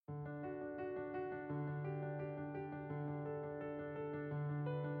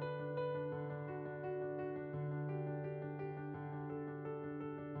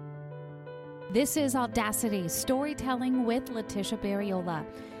This is Audacity, storytelling with Letitia Barriola.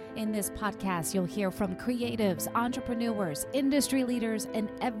 In this podcast, you'll hear from creatives, entrepreneurs, industry leaders, and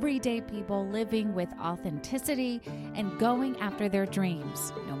everyday people living with authenticity and going after their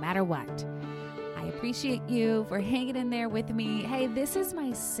dreams, no matter what. I appreciate you for hanging in there with me. Hey, this is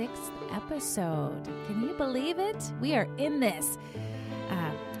my 6th episode. Can you believe it? We are in this.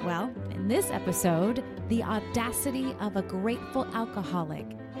 In this episode, the audacity of a grateful alcoholic.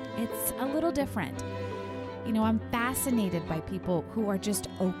 It's a little different. You know, I'm fascinated by people who are just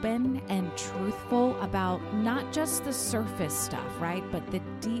open and truthful about not just the surface stuff, right? But the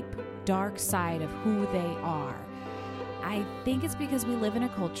deep, dark side of who they are. I think it's because we live in a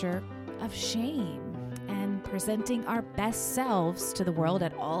culture of shame and presenting our best selves to the world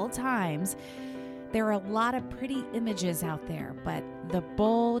at all times. There are a lot of pretty images out there, but the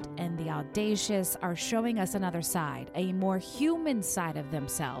bold and the audacious are showing us another side, a more human side of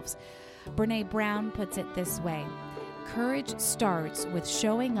themselves. Brene Brown puts it this way: courage starts with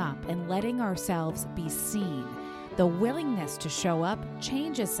showing up and letting ourselves be seen. The willingness to show up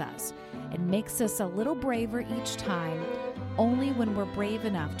changes us and makes us a little braver each time. Only when we're brave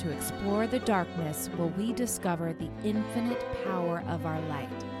enough to explore the darkness will we discover the infinite power of our light.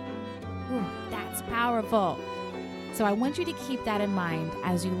 Ooh, that's powerful. So I want you to keep that in mind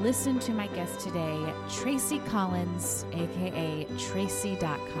as you listen to my guest today, Tracy Collins, aka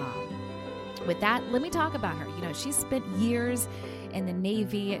Tracy.com. With that, let me talk about her. You know, she spent years in the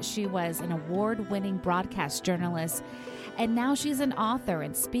Navy. She was an award-winning broadcast journalist, and now she's an author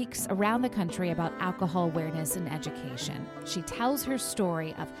and speaks around the country about alcohol awareness and education. She tells her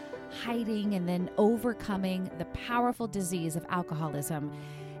story of hiding and then overcoming the powerful disease of alcoholism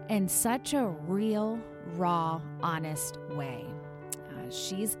in such a real, raw, honest way.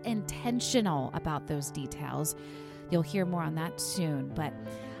 She's intentional about those details. You'll hear more on that soon, but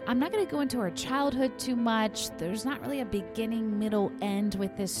I'm not going to go into her childhood too much. There's not really a beginning, middle, end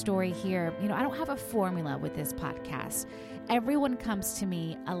with this story here. You know, I don't have a formula with this podcast. Everyone comes to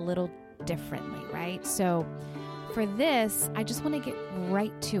me a little differently, right? So for this, I just want to get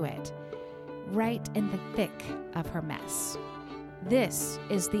right to it, right in the thick of her mess. This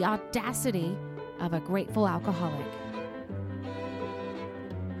is the audacity of a grateful alcoholic.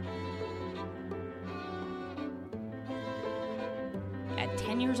 At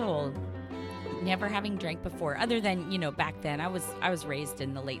 10 years old, never having drank before, other than, back then I was raised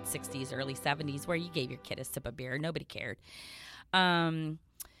in the late 60s, early 70s, where you gave your kid a sip of beer. Nobody cared.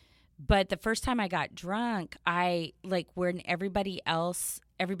 But the first time I got drunk, when everybody else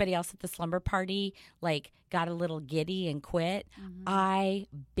at the slumber party, got a little giddy and quit, I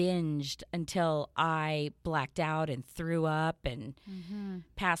binged until I blacked out and threw up and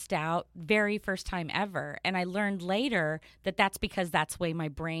passed out. Very first time ever. And I learned later that that's because that's the way my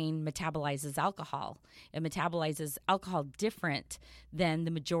brain metabolizes alcohol. It metabolizes alcohol different than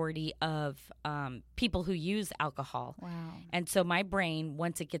the majority of people who use alcohol. Wow. And so my brain,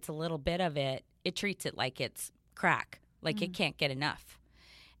 once it gets a little bit of it, it treats it like it's crack, like it can't get enough.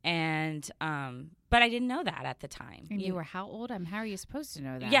 And, but I didn't know that at the time. And you were how old? How are you supposed to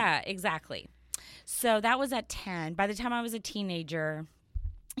know that? Yeah, exactly. So that was at 10. By the time I was a teenager,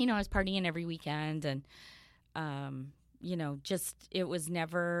 I was partying every weekend and, it was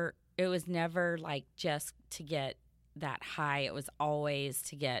never like just to get that high. It was always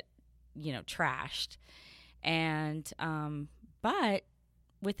to get, trashed. And, but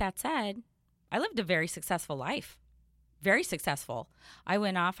with that said, I lived a very successful life. Very successful. I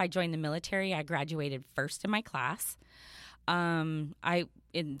went off. I joined the military. I graduated first in my class. I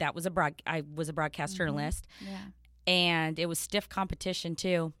was a broadcast journalist. Yeah. And it was stiff competition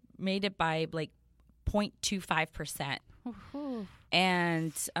too. Made it by 0.25%.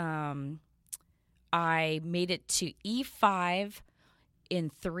 And I made it to E5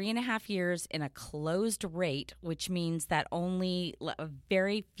 in 3.5 years in a closed rate, which means that only a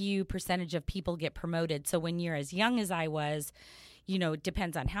very few percentage of people get promoted. So when you're as young as I was, it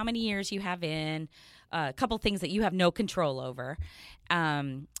depends on how many years you have in, a couple things that you have no control over.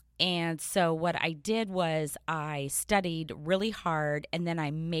 And so what I did was I studied really hard, and then I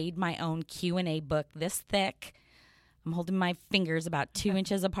made my own Q&A book this thick. I'm holding my fingers about 2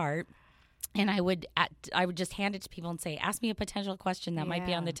 inches apart. And I would just hand it to people and say, ask me a potential question that might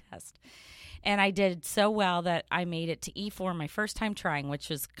be on the test. And I did so well that I made it to E4 my first time trying, which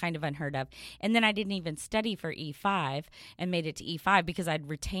was kind of unheard of. And then I didn't even study for E5 and made it to E5 because I'd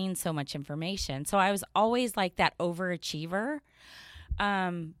retained so much information. So I was always like that overachiever,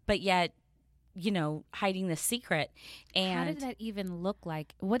 but yet, hiding the secret. And how did that even look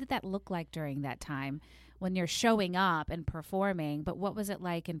like? What did that look like during that time when you're showing up and performing? But what was it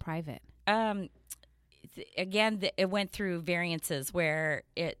like in private? again, it went through variances where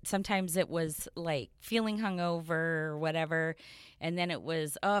sometimes it was like feeling hungover or whatever, and then it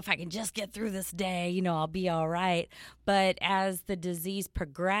was, oh, if I can just get through this day, I'll be all right. But as the disease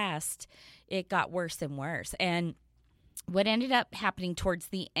progressed, it got worse and worse. And what ended up happening towards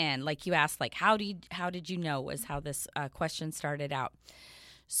the end, like you asked, like how did you know, was how this question started out.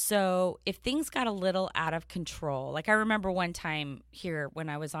 So if things got a little out of control, like I remember one time here when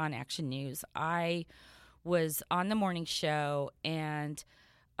I was on Action News, I was on the morning show, and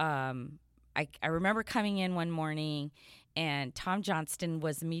I remember coming in one morning, and Tom Johnston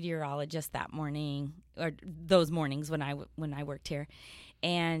was a meteorologist that morning, or those mornings when I worked here,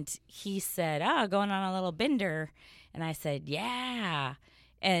 and he said, "Oh, going on a little bender," and I said, "Yeah,"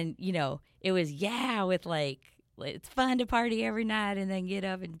 and it was with like, it's fun to party every night and then get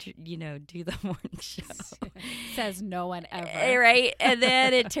up and do the morning show. Says no one ever. Right? And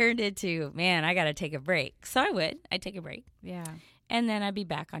then it turned into, man, I got to take a break. So I'd take a break. Yeah. And then I'd be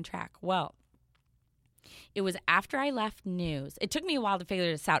back on track. Well, it was after I left news. It took me a while to figure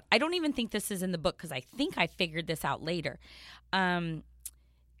this out. I don't even think this is in the book because I think I figured this out later. After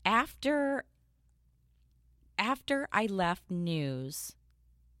I left news,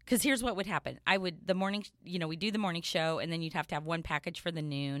 because here's what would happen. We do the morning show, and then you'd have to have one package for the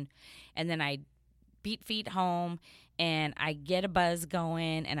noon, and then I'd beat feet home, and I'd get a buzz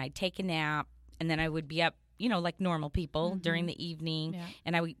going, and I'd take a nap, and then I would be up, like normal people during the evening,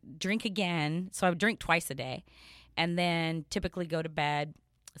 and I would drink again. So I would drink twice a day, and then typically go to bed,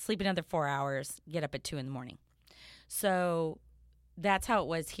 sleep another 4 hours, get up at 2 a.m. So that's how it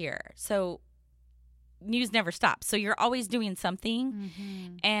was here. So news never stops. So you're always doing something.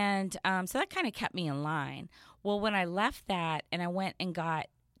 And so that kind of kept me in line. Well, when I left that and I went and got,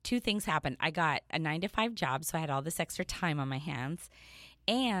 two things happened. I got a 9-to-5 job, so I had all this extra time on my hands.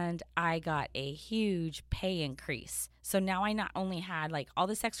 And I got a huge pay increase. So now I not only had like all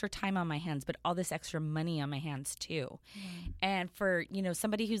this extra time on my hands, but all this extra money on my hands too. And for,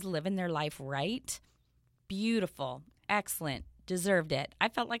 somebody who's living their life right, beautiful, excellent, deserved it. I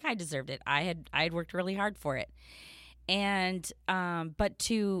felt like I deserved it. I had worked really hard for it. And but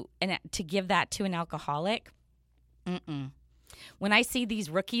to give that to an alcoholic, when I see these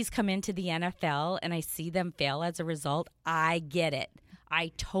rookies come into the NFL and I see them fail as a result, I get it.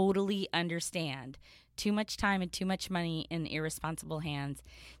 I totally understand. Too much time and too much money in irresponsible hands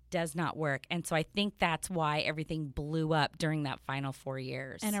does not work. And so I think that's why everything blew up during that final 4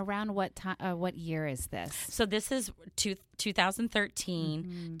 years. And around what time? What year is this? So this is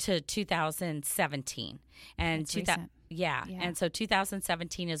 2013 to 2017. And That's recent. Yeah. And so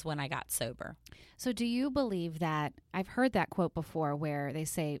 2017 is when I got sober. So do you believe that, I've heard that quote before where they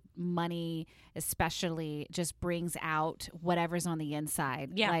say money especially just brings out whatever's on the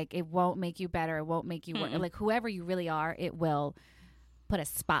inside. Yeah. Like it won't make you better. It won't make you work. Like whoever you really are, it will put a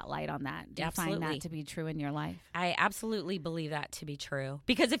spotlight on that. Do you find that to be true in your life? I absolutely believe that to be true.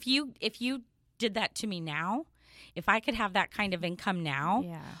 Because if you did that to me now, if I could have that kind of income now,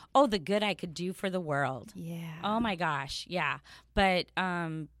 oh, the good I could do for the world. Yeah. Oh my gosh. Yeah. But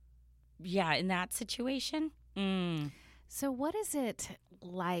in that situation. So what is it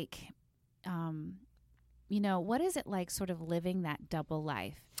like, what is it like sort of living that double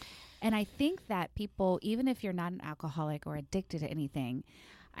life? And I think that people, even if you're not an alcoholic or addicted to anything,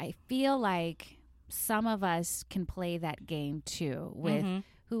 I feel like some of us can play that game too with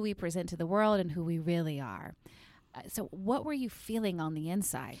who we present to the world and who we really are. So what were you feeling on the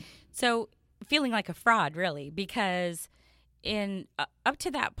inside? So feeling like a fraud, really, because up to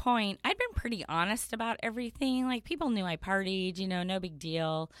that point, I'd been pretty honest about everything. Like people knew I partied, no big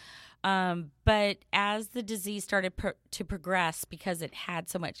deal. But as the disease started to progress, because it had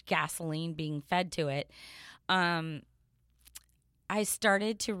so much gasoline being fed to it, I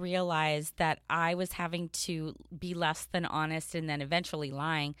started to realize that I was having to be less than honest and then eventually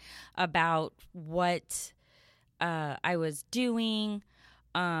lying about what I was doing,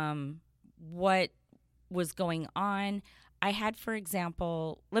 what was going on. I had, for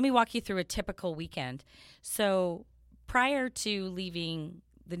example, let me walk you through a typical weekend. So prior to leaving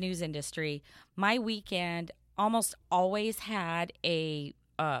the news industry, my weekend almost always had a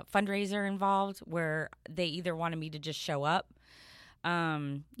fundraiser involved where they either wanted me to just show up.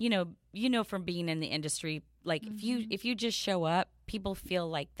 From being in the industry, like if you just show up, people feel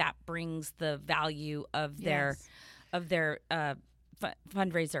like that brings the value of their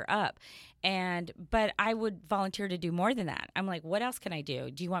fundraiser up. But I would volunteer to do more than that. I'm like, what else can I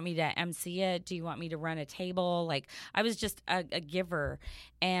do? Do you want me to MC it? Do you want me to run a table? Like I was just a giver.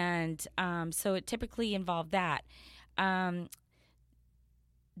 And so it typically involved that.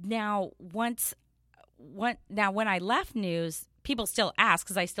 now when I left news, people still ask,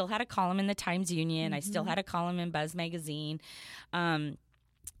 because I still had a column in the Times Union. I still had a column in Buzz Magazine.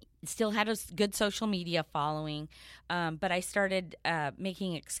 Still had a good social media following. But I started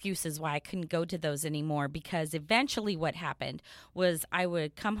making excuses why I couldn't go to those anymore, because eventually what happened was I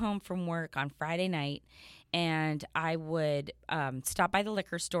would come home from work on Friday night, and I would stop by the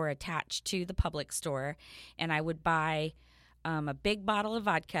liquor store attached to the Publix store, and I would buy a big bottle of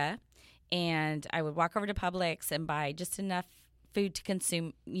vodka, and I would walk over to Publix and buy just enough food to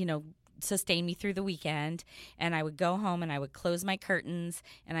consume, sustain me through the weekend. And I would go home and I would close my curtains,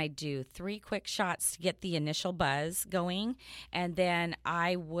 and I'd do 3 quick shots to get the initial buzz going. And then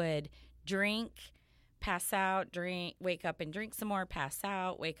I would drink, pass out, wake up and drink some more, pass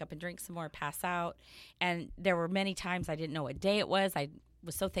out, wake up and drink some more, pass out. And there were many times I didn't know what day it was. I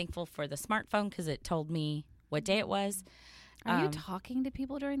was so thankful for the smartphone because it told me what day it was. Are you talking to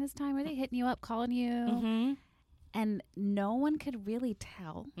people during this time? Are they hitting you up, calling you? Mm-hmm. And no one could really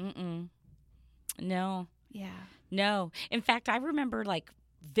tell? No. Yeah. No. In fact, I remember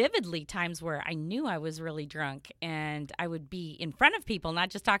vividly times where I knew I was really drunk, and I would be in front of people, not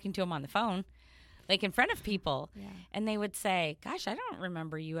just talking to them on the phone, in front of people. Yeah. And they would say, gosh, I don't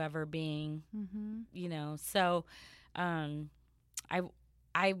remember you ever being, So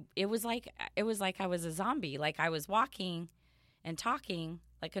it was like I was a zombie. I was walking and talking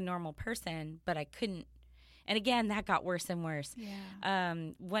like a normal person, but I couldn't. And again, that got worse and worse. Yeah.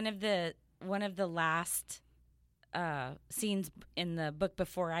 One of the last scenes in the book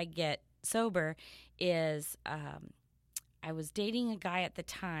before I get sober is I was dating a guy at the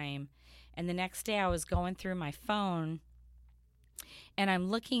time, and the next day I was going through my phone, and I'm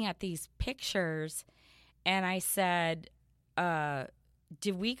looking at these pictures, and I said,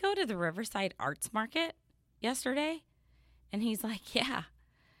 did we go to the Riverside Arts Market yesterday? And he's like, yeah.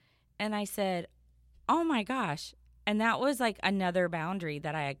 And I said, oh my gosh. And that was another boundary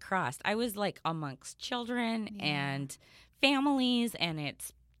that I had crossed. I was amongst children and families, and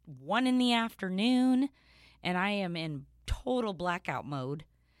it's 1 p.m, and I am in total blackout mode.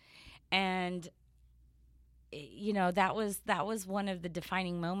 And that was one of the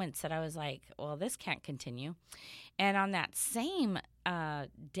defining moments that I was like, well, this can't continue. And on that same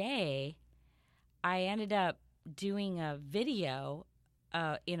day, I ended up doing a video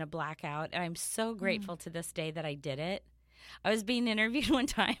in a blackout, and I'm so grateful to this day that I did it. I was being interviewed one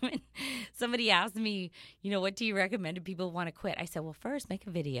time, and somebody asked me, what do you recommend to people who want to quit? I said, well, first, make a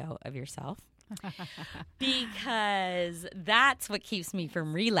video of yourself, because that's what keeps me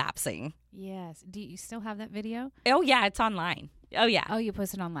from relapsing. Yes. Do you still have that video? Oh, yeah, it's online. Oh, yeah. Oh, you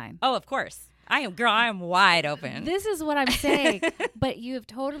post it online? Oh, of course. I am wide open. This is what I'm saying. But you have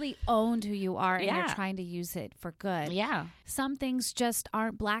totally owned who you are, and you're trying to use it for good. Yeah. Some things just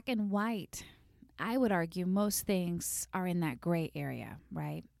aren't black and white. I would argue most things are in that gray area,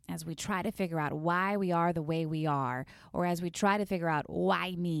 right? As we try to figure out why we are the way we are, or as we try to figure out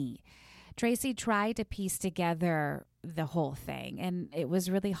why me. Tracy tried to piece together the whole thing, and it was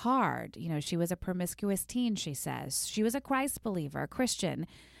really hard. She was a promiscuous teen, she says. She was a Christ believer, a Christian,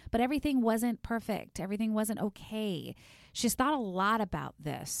 but everything wasn't perfect. Everything wasn't okay. She's thought a lot about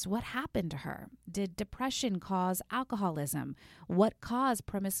this. What happened to her? Did depression cause alcoholism? What caused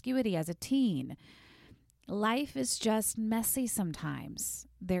promiscuity as a teen? Life is just messy sometimes.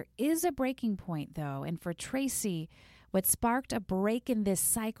 There is a breaking point, though, and for Tracy, what sparked a break in this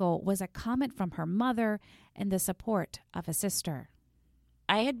cycle was a comment from her mother and the support of a sister.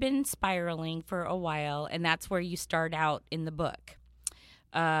 I had been spiraling for a while, and that's where you start out in the book,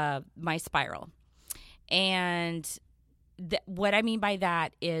 my spiral. And what I mean by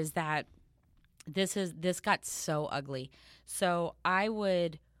that is that this got so ugly. So I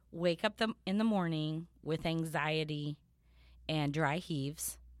would wake up in the morning with anxiety and dry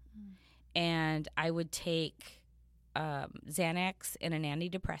heaves, and I would take Xanax and an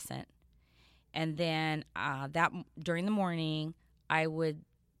antidepressant, and then during the morning I would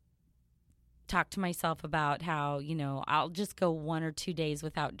talk to myself about how I'll just go 1 or 2 days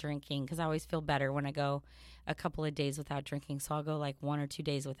without drinking, because I always feel better when I go a couple of days without drinking. So I'll go 1 or 2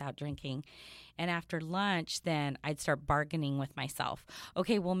 days without drinking, and after lunch then I'd start bargaining with myself.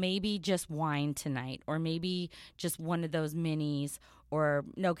 Okay, well, maybe just wine tonight, or maybe just one of those minis, or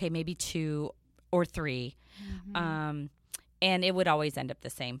okay, maybe 2 or 3. And it would always end up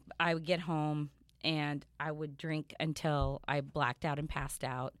the same. I would get home and I would drink until I blacked out and passed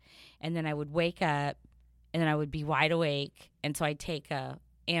out. And then I would wake up and then I would be wide awake. And so I'd take a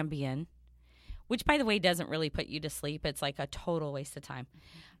Ambien, which, by the way, doesn't really put you to sleep. It's a total waste of time.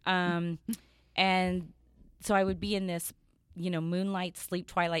 And so I would be in this moonlight sleep,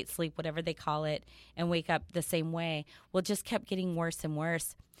 twilight sleep, whatever they call it, and wake up the same way. Well, it just kept getting worse and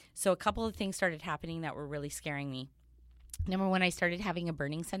worse. So a couple of things started happening that were really scaring me. Number one, I started having a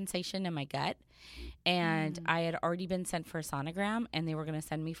burning sensation in my gut, and I had already been sent for a sonogram, and they were going to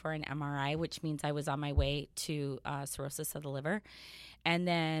send me for an MRI, which means I was on my way to cirrhosis of the liver. And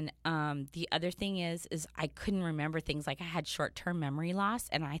then the other thing is I couldn't remember things. Like I had short-term memory loss,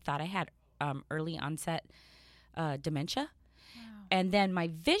 and I thought I had early onset dementia. Wow. And then my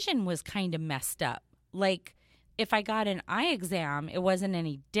vision was kind of messed up. Like if I got an eye exam, it wasn't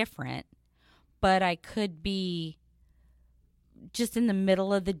any different, but I could be just in the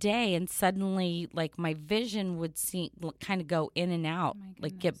middle of the day and suddenly like my vision would kind of go in and out,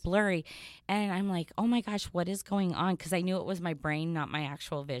 like get blurry. And I'm like, oh my gosh, what is going on? Because I knew it was my brain, not my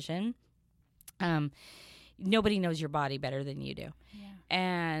actual vision. Nobody knows your body better than you do. Yeah.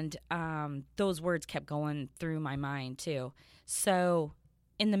 And those words kept going through my mind too. So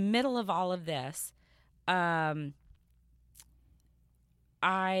in the middle of all of this, there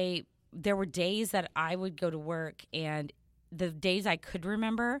were days that I would go to work, and the days I could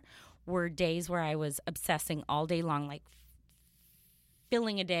remember were days where I was obsessing all day long, like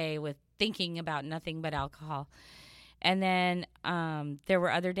filling a day with thinking about nothing but alcohol. And then there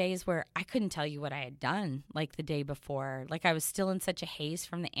were other days where I couldn't tell you what I had done, like the day before. Like I was still in such a haze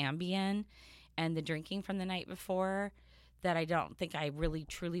from the Ambien and the drinking from the night before that I don't think I really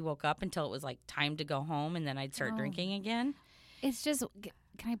truly woke up until it was like time to go home, and then I'd start drinking again. It's just...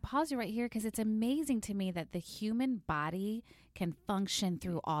 Can I pause you right here? Because it's amazing to me that the human body can function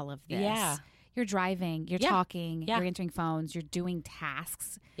through all of this. Yeah. You're driving, you're talking, you're answering phones, you're doing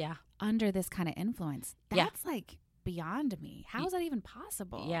tasks under this kind of influence. That's like beyond me. How is that even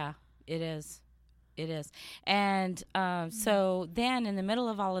possible? Yeah, it is. It is. And so then in the middle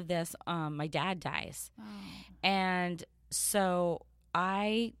of all of this, my dad dies. Oh. And so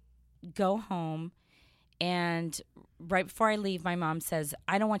I go home, and right before I leave, my mom says,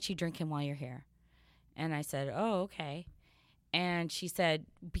 I don't want you drinking while you're here. And I said, oh, okay. And she said,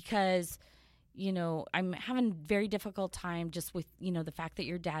 because, I'm having a very difficult time just with, the fact that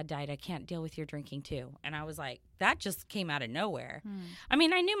your dad died. I can't deal with your drinking too. And I was like, that just came out of nowhere. I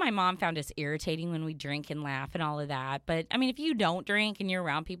mean, I knew my mom found us irritating when we drink and laugh and all of that. But, I mean, if you don't drink and you're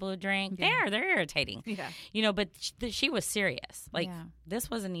around people who drink, they're irritating. Yeah. But she was serious. Like,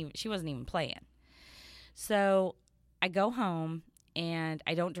 she wasn't even playing. So I go home, and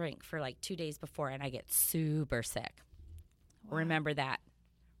I don't drink for like 2 days before, and I get super sick. Wow. Remember that.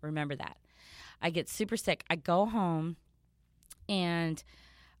 I get super sick. I go home, and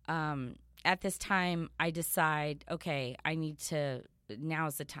at this time, I decide, okay,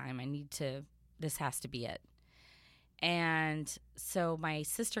 now's the time. This has to be it. And so my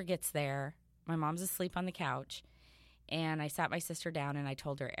sister gets there. My mom's asleep on the couch. And I sat my sister down, and I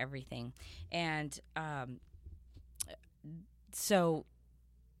told her everything. And so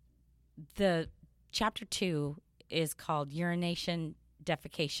the chapter 2 is called Urination,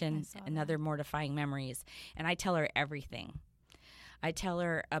 Defecation, and Other Mortifying Memories. And I tell her everything. I tell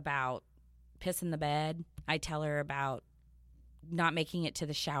her about piss in the bed. I tell her about not making it to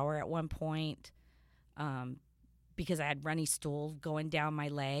the shower at one point because I had runny stool going down my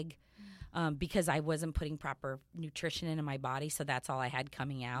leg. Because I wasn't putting proper nutrition into my body, so that's all I had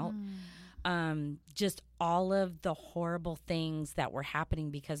coming out. Just all of the horrible things that were happening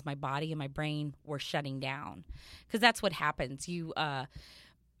because my body and my brain were shutting down. Because that's what happens. And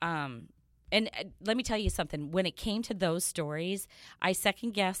let me tell you something. When it came to those stories, I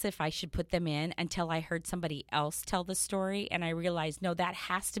second-guessed if I should put them in until I heard somebody else tell the story, and I realized, no, that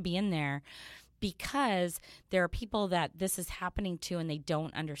has to be in there. Because there are people that this is happening to and they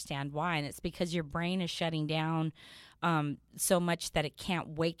don't understand why. And it's because your brain is shutting down so much that it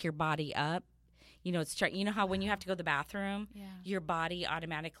can't wake your body up. It's how when you have to go to the bathroom, your body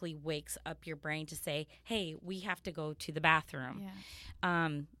automatically wakes up your brain to say, hey, we have to go to the bathroom. Yeah.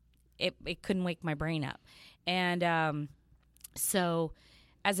 It couldn't wake my brain up. And so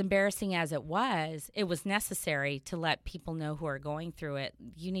as embarrassing as it was necessary to let people know who are going through it.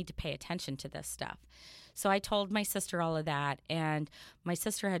 You need to pay attention to this stuff. So I told my sister all of that, and my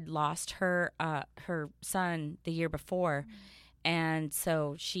sister had lost her son the year before, and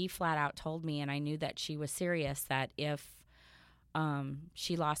so she flat out told me, and I knew that she was serious, that if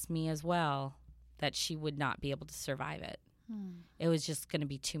she lost me as well, that she would not be able to survive it. It was just going to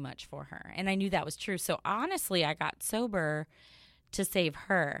be too much for her, and I knew that was true. So honestly, I got sober to save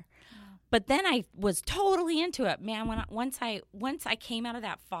her. But then I was totally into it, man. Once I came out of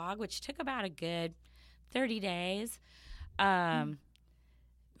that fog, which took about a good 30 days, man,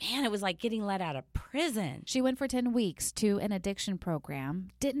 man, it was like getting let out of prison. She went for 10 weeks to an addiction program,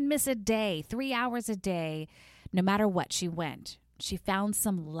 didn't miss a day, 3 hours a day, no matter what she went. She found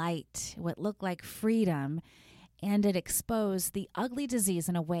some light, what looked like freedom, and it exposed the ugly disease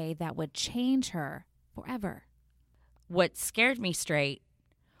in a way that would change her forever. What scared me straight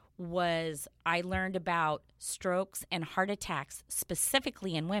was I learned about strokes and heart attacks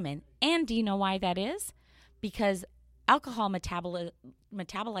specifically in women. And do you know why that is? Because alcohol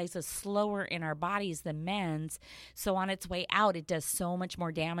metabolizes slower in our bodies than men's. So on its way out, it does so much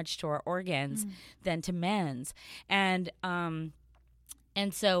more damage to our organs than to men's. And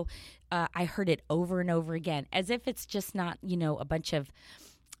so I heard it over and over again, as if it's just not, a bunch of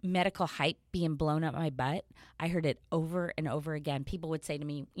medical hype being blown up my butt. I heard it over and over again. People would say to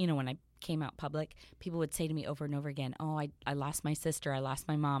me, when I came out public, people would say to me over and over again, oh, I lost my sister, I lost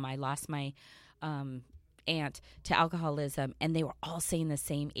my mom, I lost my aunt to alcoholism. And they were all saying the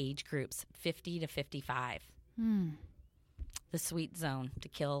same age groups, 50 to 55. The sweet zone to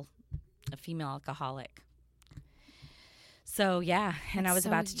kill a female alcoholic. So, yeah, and I was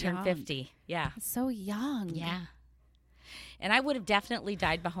about to turn 50. Yeah. So young. Yeah. And I would have definitely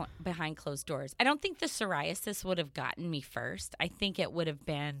died behind closed doors. I don't think the psoriasis would have gotten me first. I think it would have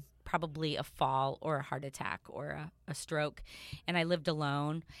been probably a fall or a heart attack or a stroke. And I lived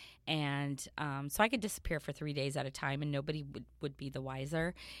alone. And so I could disappear for 3 days at a time and nobody would be the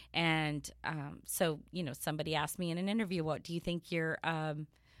wiser. And so, somebody asked me in an interview, what do you think your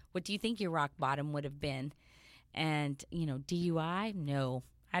rock bottom would have been? And, DUI? No.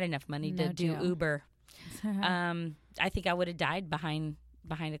 I had enough money to do Uber. I think I would have died behind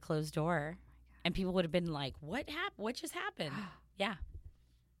a closed door, and people would have been like, "What happened? What just happened?"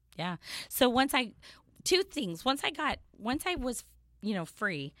 Yeah. So two things. Once I was,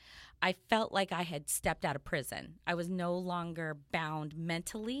 free, I felt like I had stepped out of prison. I was no longer bound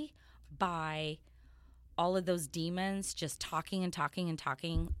mentally by all of those demons just talking and talking and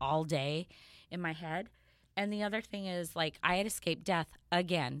talking all day in my head. And the other thing is, I had escaped death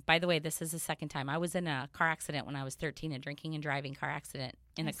again. By the way, this is the second time. I was in a car accident when I was 13, a drinking and driving car accident.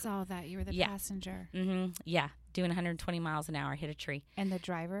 I saw that. You were the passenger. Mm-hmm. Yeah. Doing 120 miles an hour, hit a tree. And the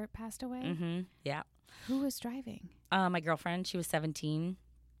driver passed away? Mm-hmm. Yeah. Who was driving? My girlfriend. She was 17.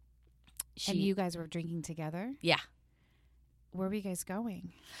 And you guys were drinking together? Yeah. Where were you guys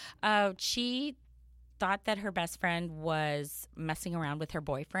going? She thought that her best friend was messing around with her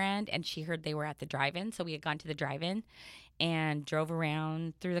boyfriend, and she heard they were at the drive-in. So we had gone to the drive-in and drove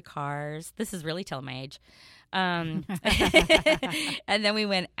around through the cars. This is really telling my age. And then we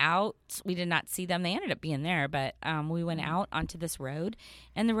went out. We did not see them. They ended up being there, but we went out onto this road,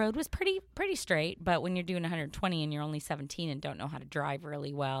 and the road was pretty straight. But when you're doing 120 and you're only 17 and don't know how to drive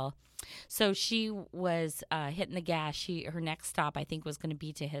really well, so she was hitting the gas. Her next stop, I think, was going to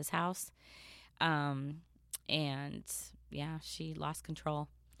be to his house. And yeah, she lost control.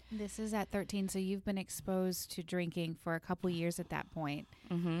 This is at 13, so you've been exposed to drinking for a couple years at that point.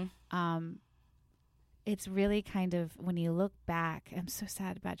 Mm-hmm. It's really kind of, when you look back, I'm so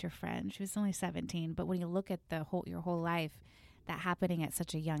sad about your friend. She was only 17, but when you look at your whole life, that happening at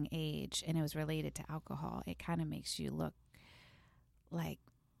such a young age, and it was related to alcohol, it kind of makes you look like,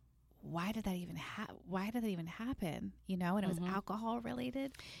 why did that even happen? And it was alcohol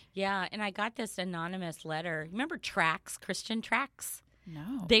related. Yeah. And I got this anonymous letter. Remember Tracks, Christian Tracks?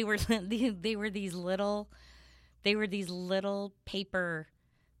 No. They were these little paper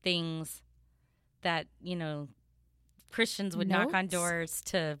things that, Christians would knock on doors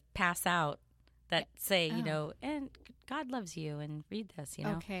to pass out that say, and God loves you, and read this,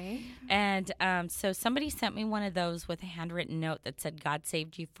 Okay. And so somebody sent me one of those with a handwritten note that said, God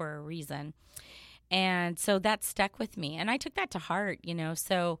saved you for a reason. And so that stuck with me. And I took that to heart,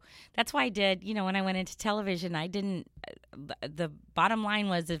 So that's why I did, when I went into television, the bottom line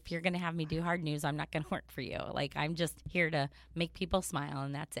was, if you're going to have me do hard news, I'm not going to work for you. I'm just here to make people smile,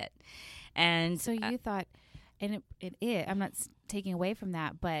 and that's it. And so you thought, and I'm not taking away from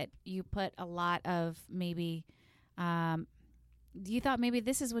that, but you put a lot of maybe, you thought maybe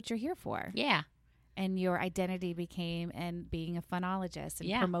this is what you're here for. Yeah. And your identity became being a phonologist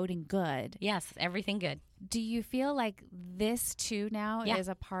and promoting good. Yes, everything good. Do you feel like this too now is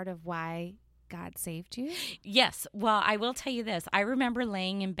a part of why God saved you? Yes. Well, I will tell you this. I remember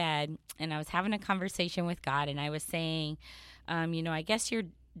laying in bed and I was having a conversation with God, and I was saying, I guess you're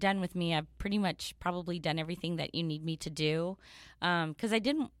done with me. I've pretty much probably done everything that you need me to do. Because I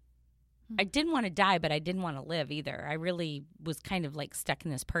didn't want to die, but I didn't want to live either. I really was kind of stuck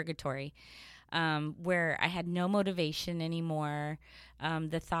in this purgatory. Where I had no motivation anymore.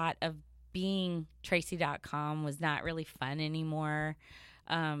 The thought of being Tracy.com was not really fun anymore.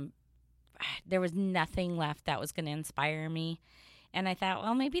 there was nothing left that was going to inspire me. And I thought,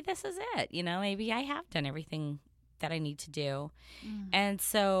 well, maybe this is it. Maybe I have done everything that I need to do. And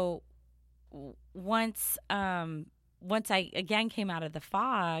so once I again came out of the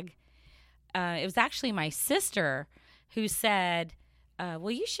fog, it was actually my sister who said,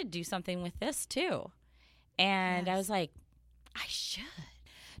 well, you should do something with this too. And I was like, I should.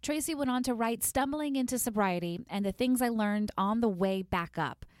 Tracy went on to write Stumbling into Sobriety and the Things I Learned on the Way Back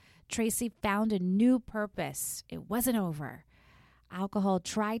Up. Tracy found a new purpose. It wasn't over. Alcohol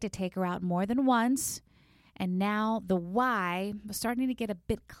tried to take her out more than once, and now the why was starting to get a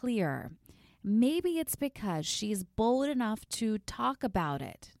bit clearer. Maybe it's because she's bold enough to talk about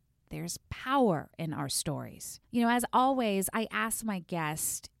it. There's power in our stories. As always, I ask my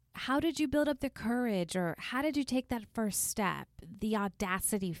guest, how did you build up the courage, or how did you take that first step? The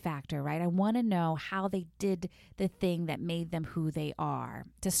audacity factor, right? I want to know how they did the thing that made them who they are.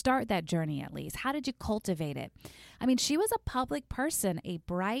 To start that journey, at least, how did you cultivate it? I mean, she was a public person, a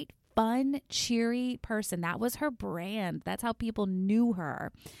bright, fun, cheery person. That was her brand. That's how people knew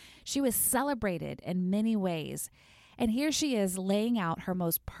her. She was celebrated in many ways. And here she is laying out her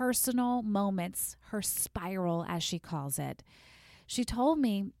most personal moments, her spiral, as she calls it. She told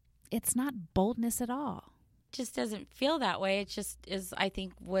me it's not boldness at all. Just doesn't feel that way. It just is, I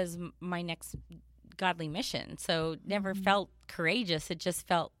think, was my next godly mission. So never felt courageous. It just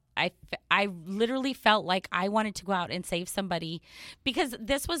felt, I literally felt like I wanted to go out and save somebody, because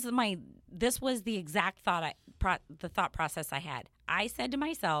this was the exact the thought process I had. I said to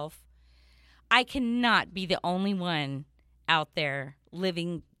myself, I cannot be the only one out there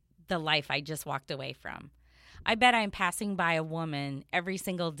living the life I just walked away from. I bet I'm passing by a woman every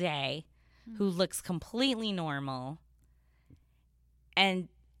single day who looks completely normal, and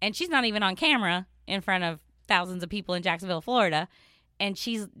she's not even on camera in front of thousands of people in Jacksonville, Florida, and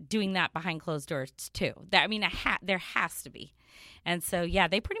she's doing that behind closed doors too. There has to be. And so, yeah,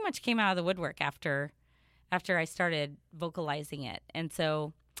 they pretty much came out of the woodwork after I started vocalizing it. And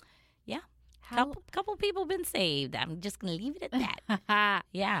so, yeah, couple people been saved. I'm just going to leave it at that.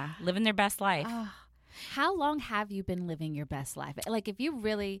 Yeah, living their best life. How long have you been living your best life? Like, if you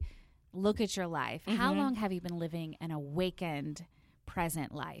really look at your life, how long have you been living an awakened,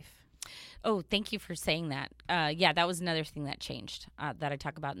 present life? Oh, thank you for saying that. Yeah, that was another thing that changed that I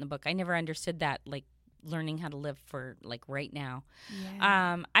talk about in the book. I never understood that, like, learning how to live for, like, right now.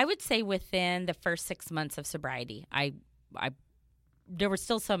 Yeah. I would say within the first 6 months of sobriety, there were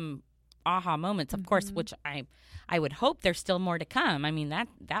still some aha moments, of course, which I would hope there's still more to come. I mean,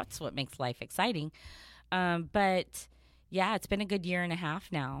 that's what makes life exciting. But yeah, it's been a good year and a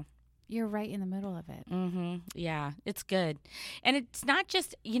half now. You're right in the middle of it. Yeah, it's good. And it's not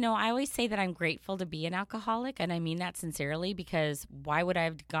just, I always say that I'm grateful to be an alcoholic, and I mean that sincerely, because why would I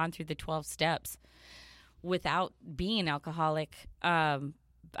have gone through the 12 steps without being an alcoholic?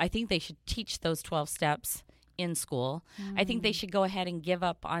 I think they should teach those 12 steps in school. I think they should go ahead and give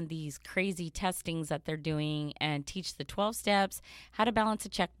up on these crazy testings that they're doing and teach the 12 steps, how to balance a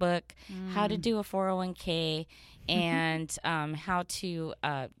checkbook, how to do a 401k, and how to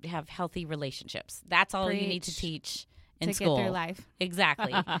have healthy relationships. That's all you need to teach in school. To get through life.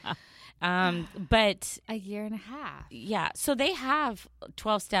 Exactly. But a year and a half. Yeah. So they have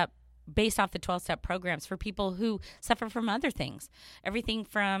 12-step based off the 12-step programs for people who suffer from other things. Everything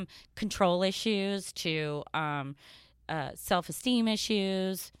from control issues to self-esteem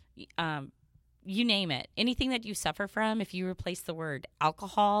issues, you name it. Anything that you suffer from, if you replace the word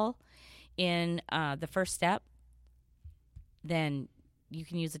alcohol in the first step, then you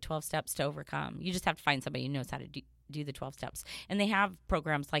can use the 12 steps to overcome. You just have to find somebody who knows how to do the 12 steps. And they have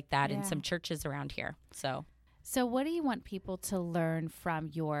programs like that in some churches around here. So what do you want people to learn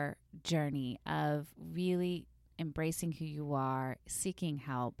from your journey of really embracing who you are, seeking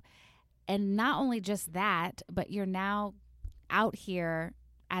help? And not only just that, but you're now out here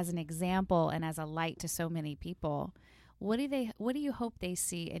as an example and as a light to so many people. What do you hope they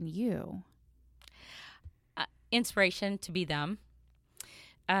see in you? Inspiration to be them.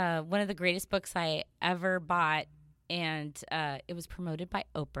 One of the greatest books I ever bought, and it was promoted by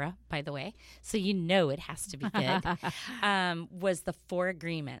Oprah, by the way, so it has to be good, was The 4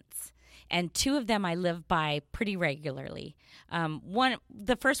 Agreements. And 2 of them I live by pretty regularly.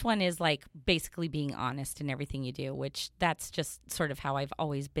 The first one is like basically being honest in everything you do, which that's just sort of how I've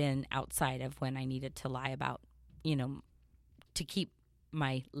always been outside of when I needed to lie about, to keep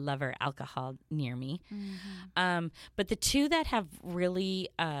my lover alcohol near me. But the 2 that have really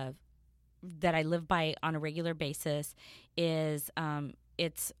that I live by on a regular basis is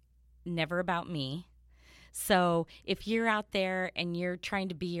it's never about me. So if you're out there and you're trying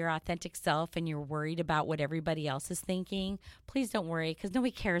to be your authentic self and you're worried about what everybody else is thinking, please don't worry, because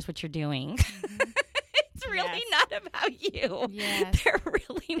nobody cares what you're doing. Mm-hmm. It's really not about you. Yes.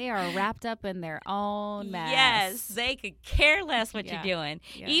 They are wrapped up in their own mess. Yes, they could care less what you're doing.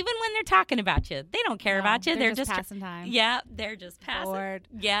 Yeah. Even when they're talking about you, they don't care about you. They're just passing time. Yeah, they're just passing. Bored.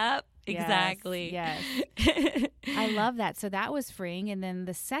 Yep, exactly. Yes. I love that. So that was freeing. And then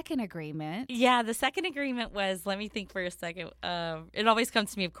the second agreement. Yeah, the second agreement was, let me think for a second. It always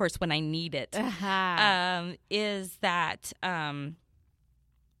comes to me, of course, when I need it. Is that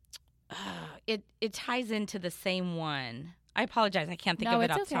it ties into the same one. I apologize. I can't think of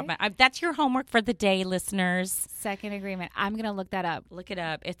it off the top of my head. That's your homework for the day, listeners. Second agreement. I'm going to look that up. Look it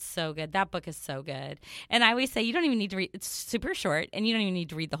up. It's so good. That book is so good. And I always say you don't even need to read. It's super short, and you don't even need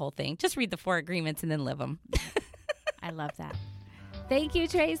to read the whole thing. Just read the 4 agreements and then live them. I love that. Thank you,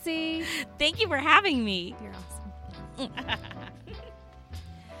 Tracy. Thank you for having me. You're awesome.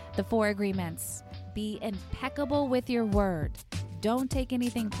 The 4 agreements. Be impeccable with your word. Don't take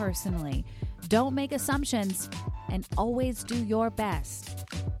anything personally. Don't make assumptions, and always do your best.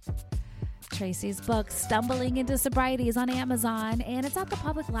 Tracy's book, Stumbling into Sobriety, is on Amazon, and it's at the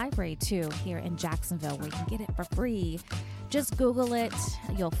public library, too, here in Jacksonville, where you can get it for free. Just Google it.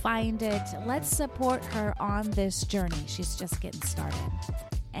 You'll find it. Let's support her on this journey. She's just getting started.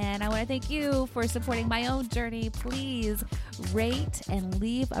 And I want to thank you for supporting my own journey. Please rate and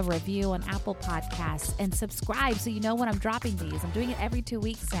leave a review on Apple Podcasts and subscribe so you know when I'm dropping these. I'm doing it every 2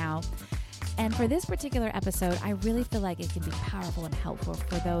 weeks now. And for this particular episode, I really feel like it can be powerful and helpful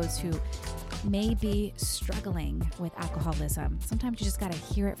for those who may be struggling with alcoholism. Sometimes you just got to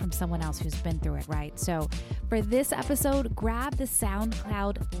hear it from someone else who's been through it, right? So for this episode, grab the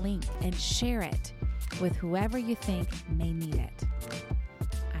SoundCloud link and share it with whoever you think may need it.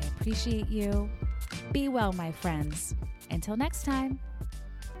 I appreciate you. Be well, my friends. Until next time.